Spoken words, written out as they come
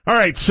All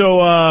right,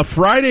 so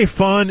Friday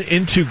fun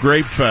into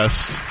Grape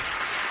Fest.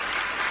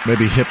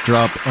 Maybe hip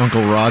drop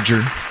Uncle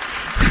Roger.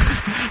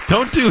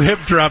 Don't do hip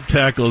drop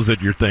tackles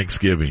at your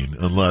Thanksgiving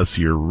unless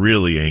you're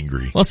really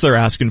angry. Unless they're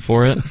asking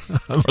for it.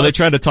 Or they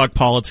try to talk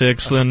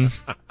politics, then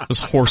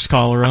just horse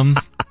collar them.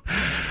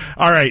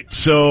 All right,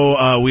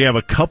 so we have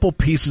a couple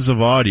pieces of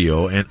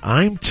audio, and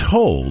I'm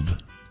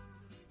told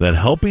that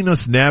helping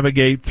us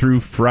navigate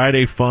through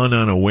Friday fun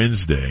on a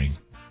Wednesday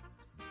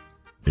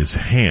is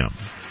Ham.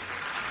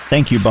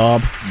 Thank you,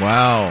 Bob.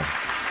 Wow.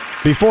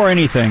 Before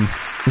anything,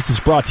 this is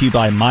brought to you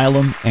by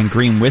Milam and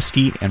Green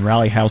Whiskey in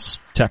Rally House,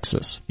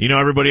 Texas. You know,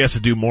 everybody has to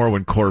do more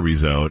when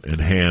Corby's out,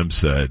 and Ham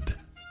said,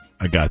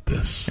 I got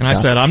this. And I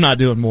said, I'm not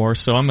doing more,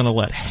 so I'm going to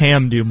let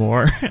Ham do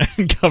more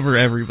and cover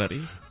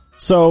everybody.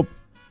 So,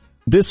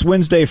 this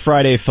Wednesday,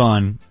 Friday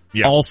fun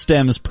all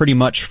stems pretty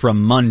much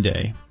from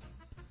Monday.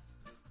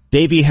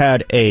 Davey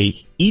had a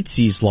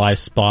Eatsy's live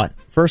spot,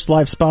 first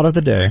live spot of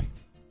the day,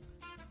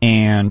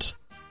 and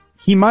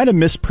he might have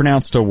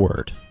mispronounced a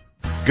word.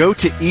 Go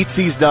to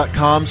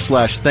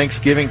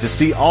eatseas.com/Thanksgiving to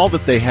see all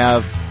that they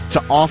have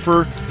to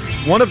offer.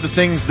 One of the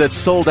things that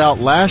sold out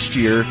last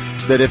year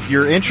that if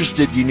you're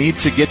interested, you need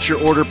to get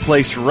your order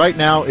placed right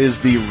now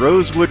is the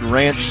Rosewood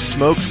Ranch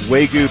Smoked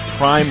Wagyu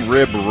Prime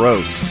Rib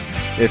Roast.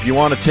 If you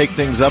want to take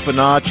things up a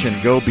notch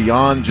and go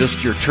beyond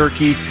just your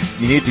turkey,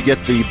 you need to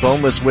get the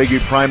boneless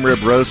Wagyu Prime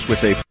Rib Roast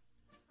with a...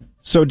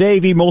 So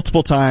Davey,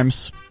 multiple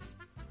times,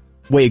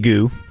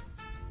 Wagyu.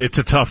 It's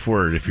a tough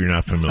word if you're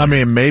not familiar. I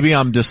mean, maybe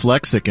I'm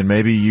dyslexic and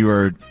maybe you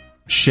are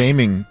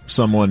shaming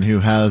someone who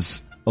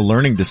has a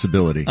learning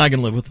disability. I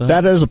can live with that.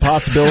 That is a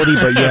possibility,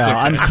 but yeah, okay.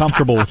 I'm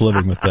comfortable with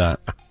living with that.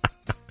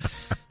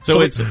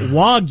 So it's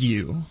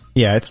Wagyu.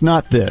 Yeah, it's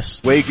not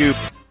this. Wagyu.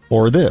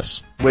 Or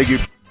this.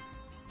 Wagyu.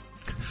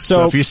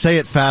 So if you say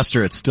it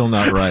faster, it's still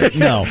not right.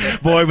 No.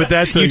 Boy, but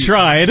that's you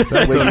tried.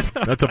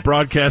 That's a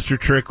broadcaster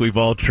trick we've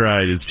all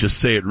tried, is just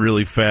say it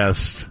really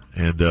fast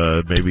and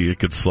maybe it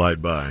could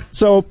slide by.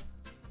 So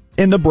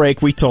in the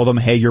break, we told him,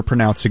 hey, you're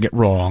pronouncing it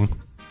wrong.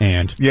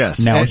 And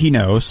yes, now he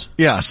knows.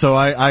 Yeah, so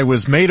I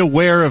was made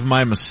aware of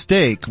my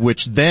mistake,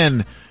 which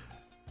then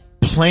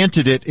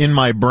planted it in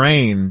my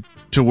brain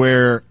to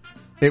where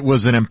it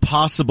was an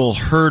impossible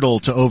hurdle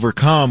to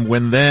overcome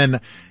when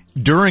then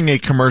during a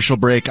commercial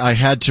break, I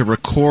had to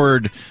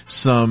record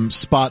some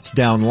spots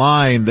down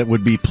line that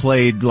would be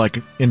played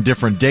like in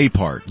different day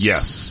parts.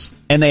 Yes.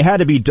 And they had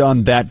to be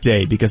done that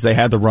day because they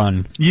had to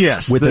run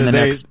within the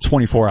next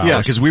 24 hours. Yeah,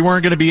 because we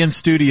weren't going to be in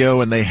studio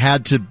and they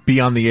had to be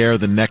on the air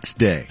the next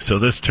day. So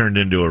this turned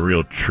into a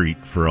real treat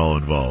for all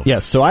involved.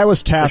 Yes, so I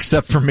was tasked,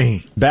 except for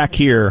me, back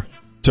here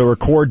to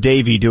record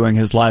Davey doing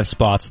his live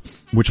spots,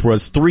 which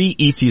was 3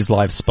 Eatsy's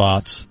live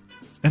spots.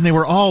 And they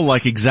were all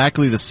like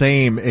exactly the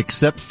same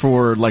except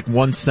for like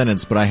one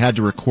sentence, but I had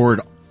to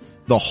record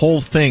the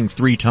whole thing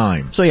 3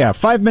 times. So yeah,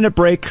 5-minute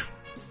break.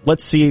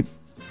 Let's see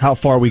how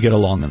far we get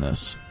along in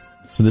this.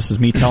 So this is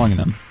me telling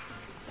them.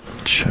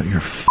 Shut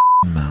your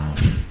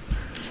mouth.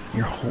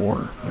 Your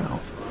whore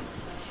mouth.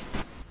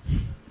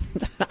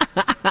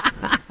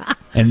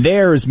 And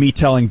there is me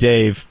telling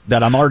Dave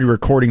that I'm already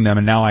recording them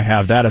and now I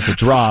have that as a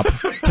drop,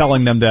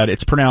 telling them that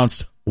it's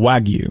pronounced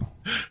Wagyu,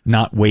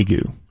 not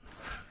Wagyu.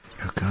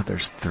 Oh God,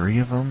 there's 3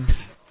 of them?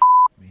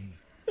 Me.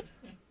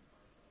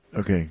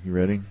 Okay, you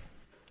ready?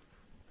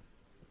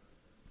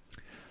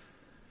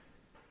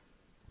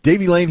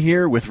 Davey Lane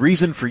here with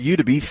reason for you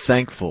to be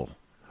thankful.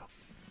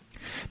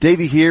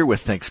 Davey here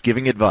with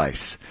Thanksgiving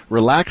advice.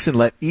 Relax and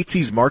let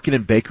Eatsy's Market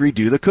and Bakery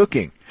do the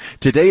cooking.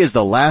 Today is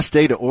the last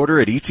day to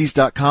order at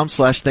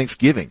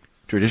eatseas.com/Thanksgiving.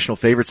 Traditional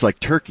favorites like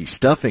turkey,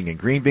 stuffing, and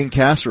green bean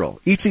casserole.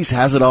 Eatsy's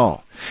has it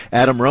all.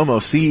 Adam Romo,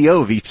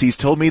 CEO of Eatsy's,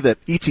 told me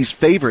that Eatsy's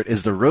favorite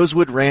is the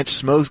Rosewood Ranch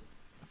Smoked...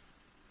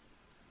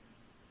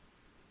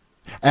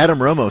 Adam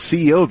Romo,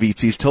 CEO of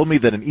Eatsy's, told me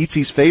that an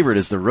Eatsy's favorite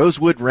is the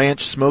Rosewood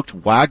Ranch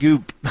Smoked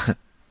Wagyu...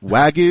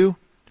 Wagyu?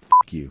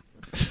 F*** you.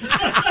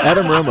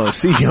 Adam Romo,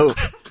 CEO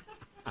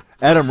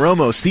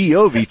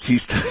of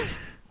Eatsy's...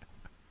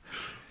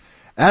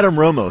 Adam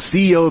Romo,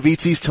 CEO of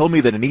Eatsy's, told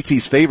me that an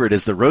Eatsy's favorite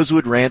is the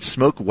Rosewood Ranch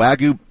Smoked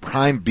Wagyu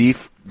Prime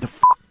Beef.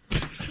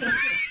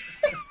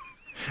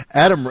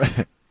 Adam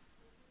Romo,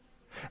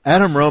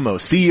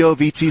 CEO of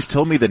Eatsy's,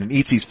 told me that an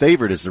Eatsy's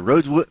favorite is the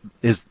Rosewood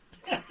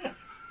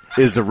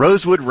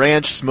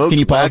Ranch Smoked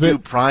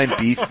Wagyu Prime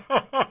Beef.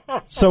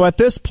 So at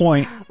this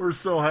point, we're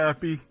so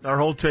happy. Our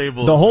whole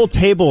table. The whole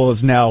table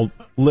is now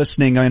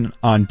listening in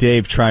on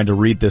Dave trying to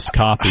read this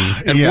copy.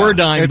 And we're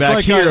dying back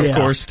like here, of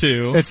course,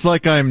 too. It's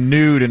like I'm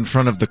nude in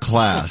front of the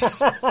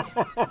class.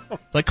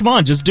 Like, come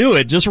on, just do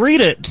it. Just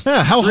read it.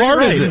 Yeah, how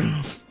hard is it?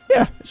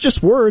 Yeah, it's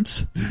just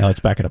words. Now let's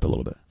back it up a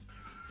little bit.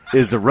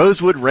 Is the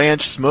Rosewood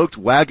Ranch Smoked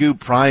Wagyu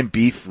Prime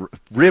Beef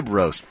Rib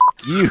Roast. F***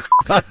 you.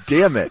 God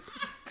damn it.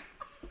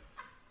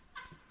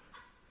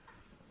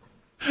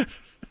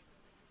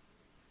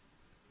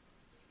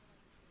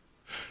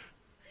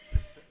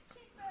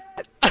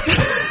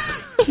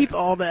 Keep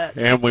all that.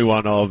 And we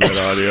want all of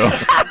that audio.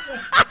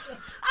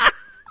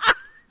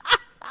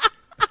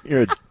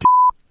 You're a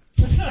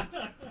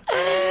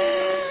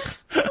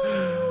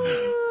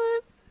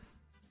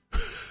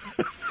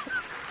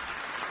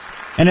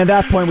And at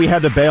that point, we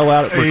had to bail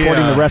out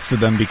recording the rest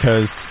of them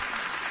because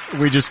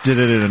we just did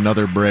it in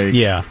another break.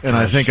 Yeah. And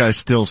I think I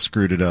still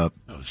screwed it up.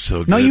 That was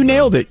so good. No, you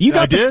nailed it. You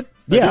got did?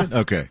 Yeah. I did?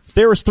 Okay.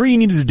 There was 3 you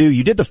needed to do.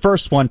 You did the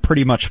first one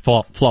pretty much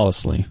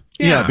flawlessly.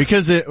 Yeah,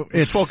 because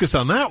it's focus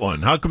on that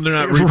one. How come they're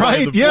not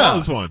right? The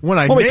flawless one? When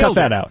I we nailed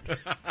cut that out.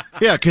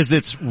 Yeah, because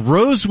it's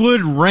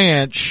Rosewood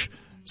Ranch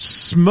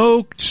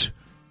smoked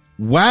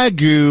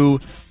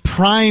Wagyu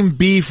prime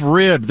beef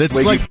rib.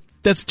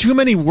 That's too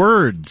many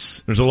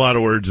words. There's a lot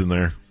of words in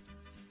there.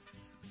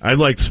 I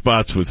like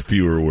spots with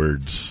fewer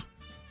words.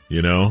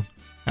 You know.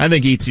 I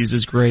think Eatsy's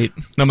is great,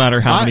 no matter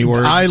how many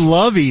words. I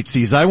love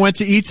Eatsy's. I went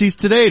to Eatsy's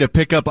today to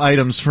pick up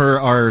items for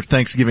our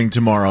Thanksgiving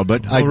tomorrow,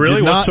 but I really?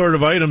 did not. What sort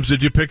of items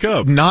did you pick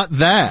up? Not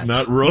that.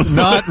 Not Rosewood.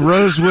 Not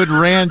Rosewood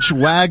Ranch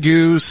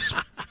Wagyu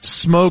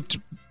smoked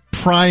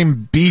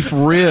prime beef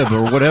rib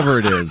or whatever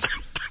it is.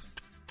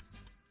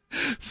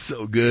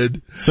 So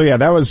good. So yeah,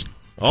 that was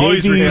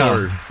Always Davey's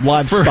remember.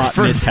 live spot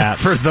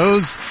mishaps. For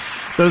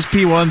those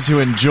P1s who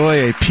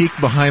enjoy a peek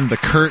behind the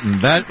curtain,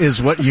 that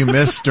is what you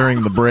miss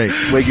during the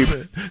breaks.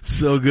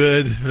 So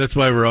good. That's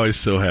why we're always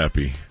so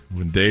happy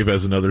when Dave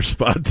has another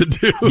spot to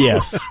do.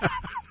 Yes.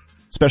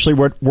 Especially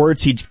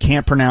words he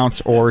can't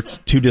pronounce or it's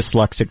too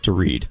dyslexic to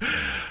read.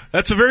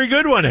 That's a very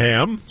good one,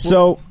 Ham.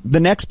 So the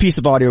next piece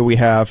of audio we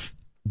have,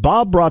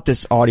 Bob brought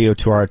this audio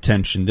to our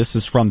attention. This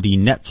is from the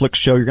Netflix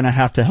show. You're going to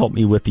have to help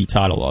me with the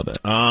title of it.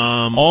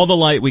 All the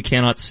Light We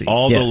Cannot See.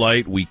 All the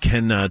Light We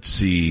Cannot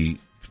See,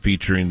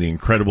 featuring the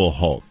Incredible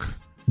Hulk.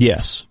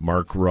 Yes.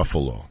 Mark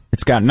Ruffalo.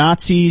 It's got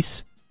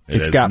Nazis.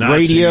 It's got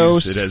Nazis,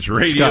 radios. It has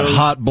radios. It's got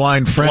hot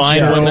blind French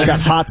girls. It's got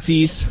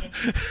hotsies.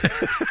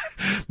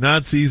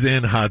 Nazis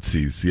and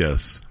hotsies,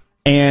 yes.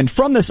 And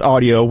from this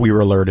audio, we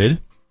were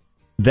alerted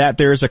that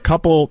there's a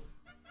couple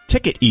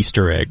ticket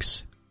Easter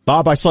eggs.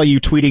 Bob, I saw you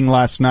tweeting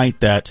last night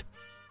that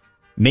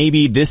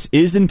maybe this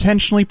is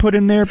intentionally put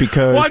in there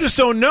because... Well, I just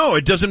don't know.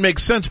 It doesn't make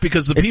sense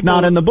because it's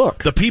not in the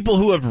book. The people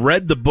who have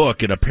read the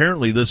book, and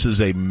apparently this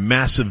is a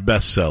massive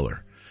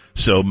bestseller.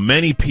 So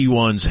many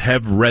P1s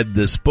have read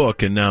this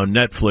book, and now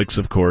Netflix,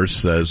 of course,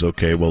 says,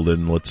 okay, well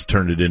then let's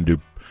turn it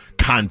into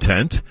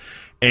content.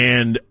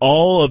 And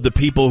all of the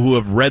people who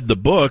have read the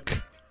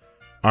book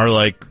are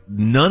like,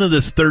 none of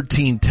this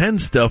 1310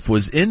 stuff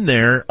was in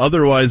there.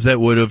 Otherwise, that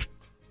would have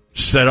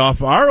set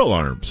off our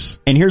alarms.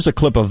 And here's a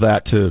clip of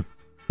that to,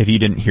 if you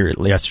didn't hear it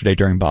yesterday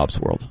during Bob's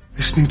World.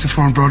 Listening to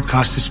foreign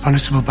broadcasts is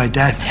punishable by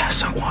death. Yeah,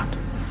 so what?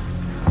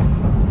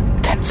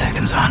 10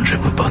 seconds,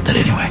 100, we're both dead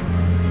anyway.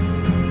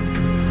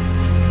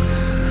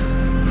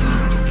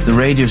 The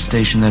radio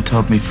station that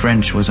taught me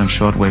French was on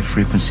shortwave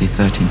frequency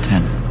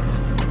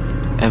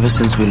 1310. Ever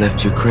since we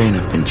left Ukraine,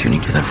 I've been tuning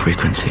to that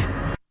frequency.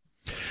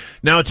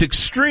 Now, it's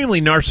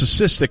extremely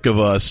narcissistic of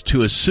us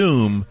to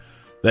assume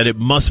that it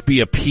must be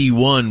a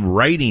P1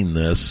 writing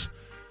this,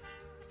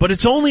 but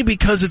it's only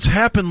because it's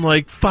happened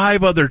like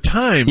 5 other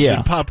times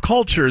in pop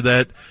culture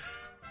that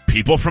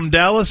people from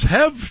Dallas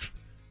have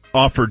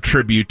offered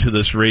tribute to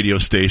this radio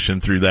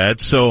station through that.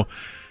 So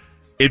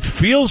it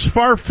feels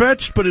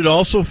far-fetched, but it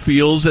also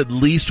feels at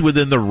least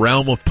within the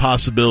realm of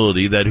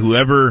possibility that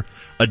whoever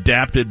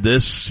adapted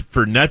this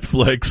for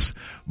Netflix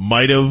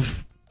might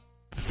have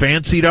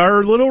fancied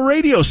our little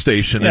radio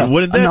station, and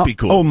wouldn't that be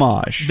cool?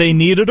 Homage. They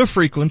needed a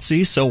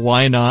frequency, so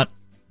why not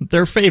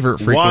their favorite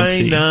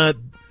frequency? Why not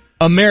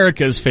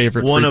America's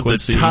favorite one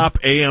frequency? of the top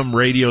AM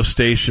radio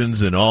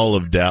stations in all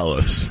of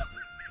Dallas?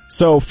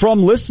 So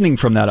from listening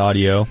from that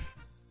audio,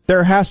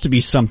 there has to be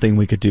something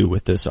we could do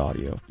with this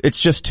audio. It's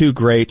just too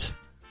great.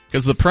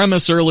 Because the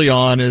premise early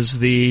on is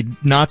the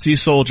Nazi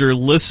soldier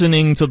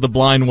listening to the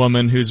blind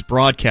woman who's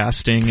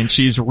broadcasting, and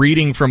she's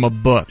reading from a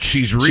book.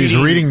 She's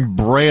reading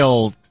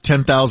Braille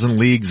 10,000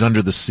 Leagues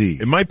Under the Sea.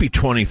 It might be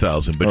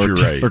 20,000, but you're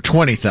right. Or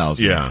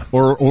 20,000. Yeah.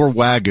 Or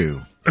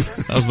Wagyu.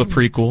 That was the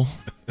prequel.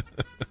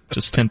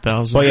 Just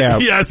 10,000. Well, yeah.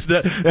 Yes.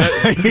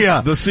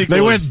 Yeah. The sequel.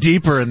 They went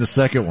deeper in the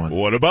second one.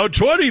 What about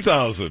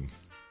 20,000?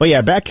 But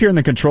yeah, back here in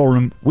the control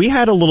room, we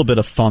had a little bit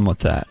of fun with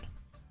that.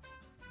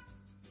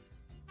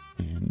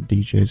 And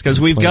DJ's because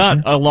we've got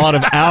a lot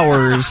of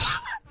hours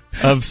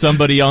of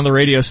somebody on the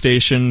radio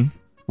station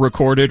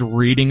recorded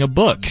reading a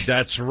book.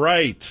 That's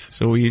right.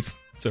 So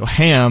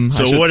Ham.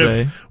 So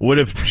what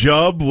if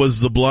Jubb was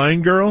the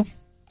blind girl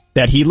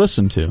that he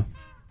listened to?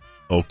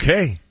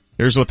 Okay.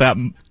 Here's what that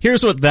might sound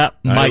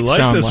like. I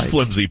like this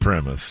flimsy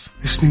premise.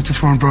 Listening to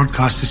foreign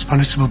broadcasts is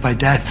punishable by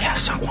death. Yeah,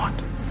 so what?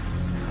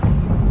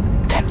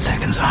 10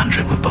 seconds,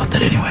 100, we're both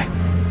dead anyway.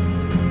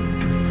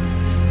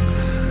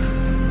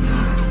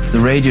 The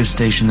radio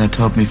station that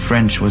taught me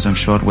French was on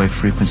shortwave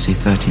frequency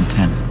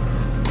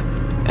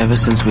 1310. Ever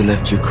since we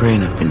left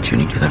Ukraine, I've been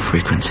tuning to that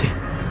frequency.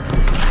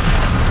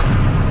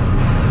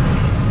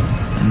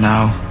 And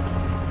now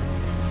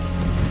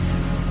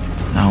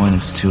when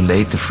it's too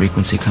late, the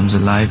frequency comes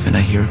alive and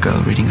I hear a girl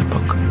reading a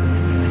book.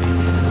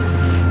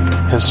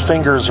 His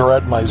fingers are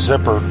at my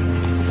zipper,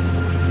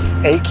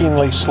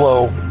 achingly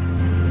slow.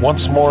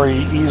 Once more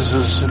he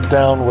eases it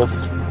down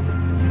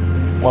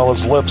while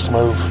his lips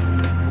move.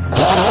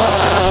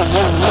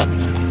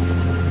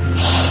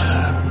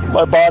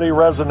 My body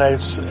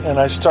resonates and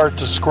I start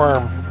to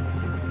squirm.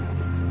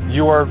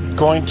 You are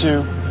going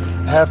to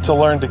have to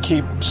learn to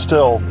keep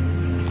still.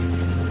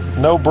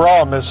 No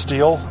bra, Miss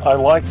Steele. I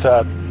like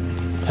that.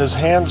 His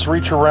hands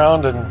reach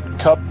around and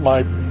cup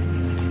my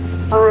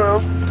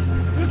breast.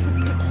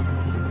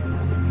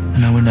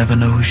 And I will never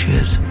know who she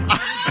is.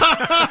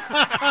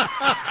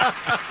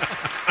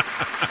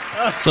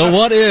 So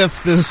what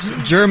if this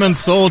German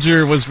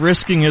soldier was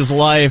risking his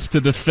life to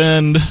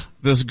defend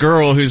this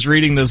girl who's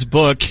reading this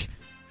book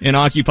in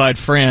occupied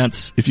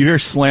France? If you hear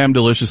slam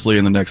deliciously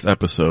in the next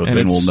episode,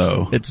 then we'll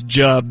know. It's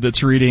Jubb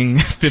that's reading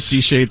 50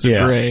 Shades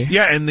of Grey.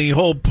 Yeah, and the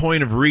whole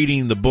point of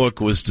reading the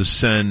book was to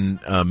send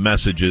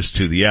messages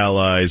to the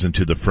Allies and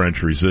to the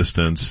French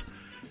resistance.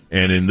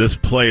 And in this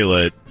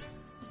playlet,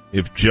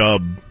 if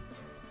Jubb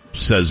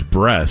says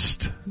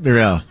breast,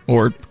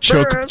 or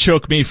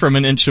choke me from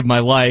an inch of my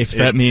life,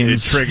 that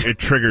means it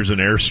triggers an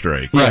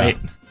airstrike. Right.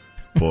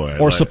 Boy,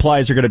 or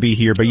supplies are going to be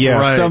here, but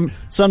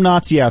some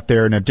Nazi out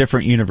there in a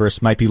different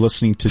universe might be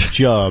listening to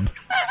Jubb.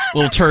 A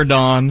little turned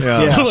on, a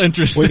little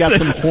interested. We got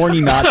some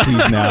horny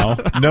Nazis now.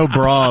 No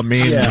bra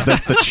means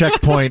that the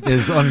checkpoint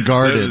is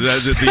unguarded.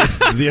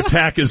 The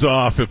attack is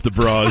off if the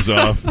bra is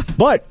off.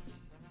 But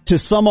to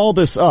sum all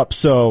this up,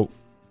 so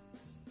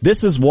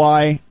this is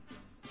why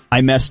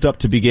I messed up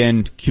to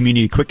begin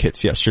Community Quick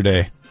Hits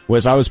yesterday,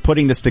 was I was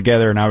putting this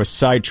together and I was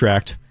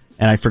sidetracked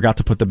and I forgot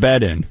to put the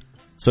bed in.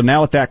 So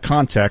now with that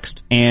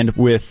context, and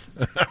with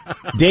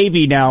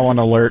Davey now on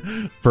alert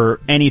for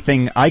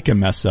anything I can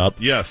mess up,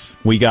 yes,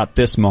 we got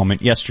this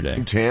moment yesterday.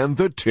 And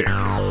the tip.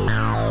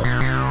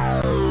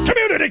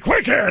 Community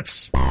Quick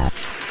Hits!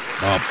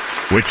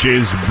 Which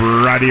is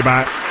brought to you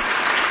by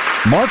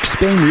Mark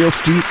Spain Real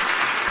Estate.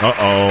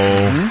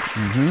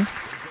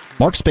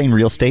 Mark Spain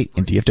Real Estate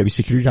and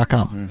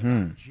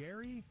DFWSecurity.com.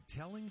 Jerry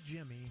telling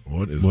Jimmy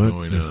what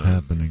is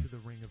happening?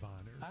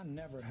 I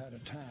never had a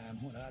time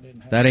when I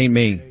didn't have that ain't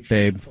me,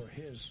 babe. For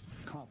his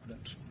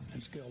competence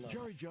and skill level.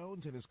 Jerry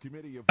Jones and his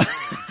committee of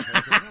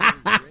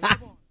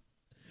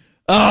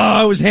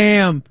Oh, it was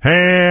ham.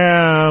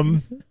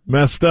 Ham.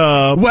 Messed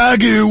up.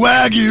 Wagyu,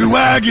 Wagyu,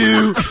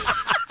 Wagyu.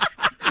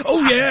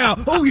 Oh yeah,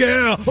 oh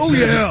yeah, oh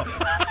yeah.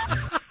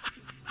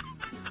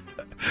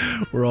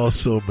 We're all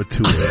so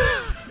mature.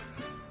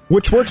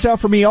 Which works out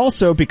for me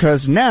also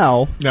because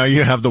now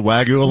you have the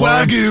Wagyu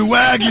alarm. Wagyu,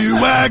 Wagyu,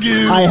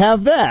 Wagyu. I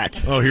have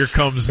that. Oh, here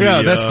comes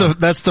the...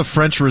 that's the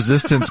French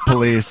resistance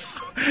police.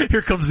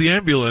 Here comes the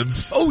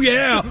ambulance. Oh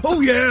yeah, oh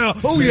yeah,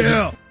 oh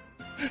yeah.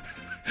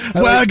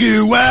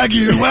 Wagyu,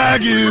 Wagyu,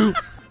 Wagyu.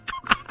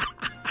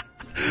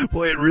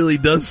 Boy, it really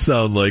does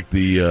sound like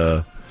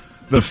the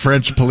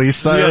French police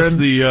siren.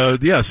 Yes,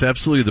 yes,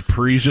 absolutely. The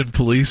Parisian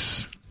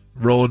police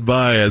rolling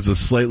by as a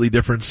slightly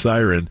different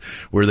siren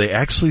where they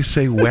actually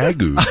say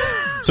Wagyu.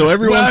 So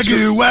everyone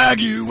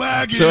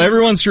Wagyu. So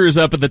everyone screws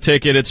up at the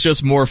ticket. It's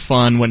just more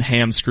fun when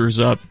Ham screws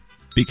up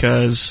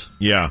because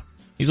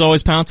he's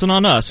always pouncing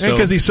on us. And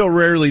because he so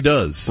rarely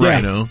does. Right.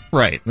 You know?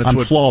 Right. I'm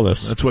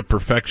flawless. That's what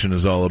perfection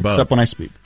is all about. Except when I speak.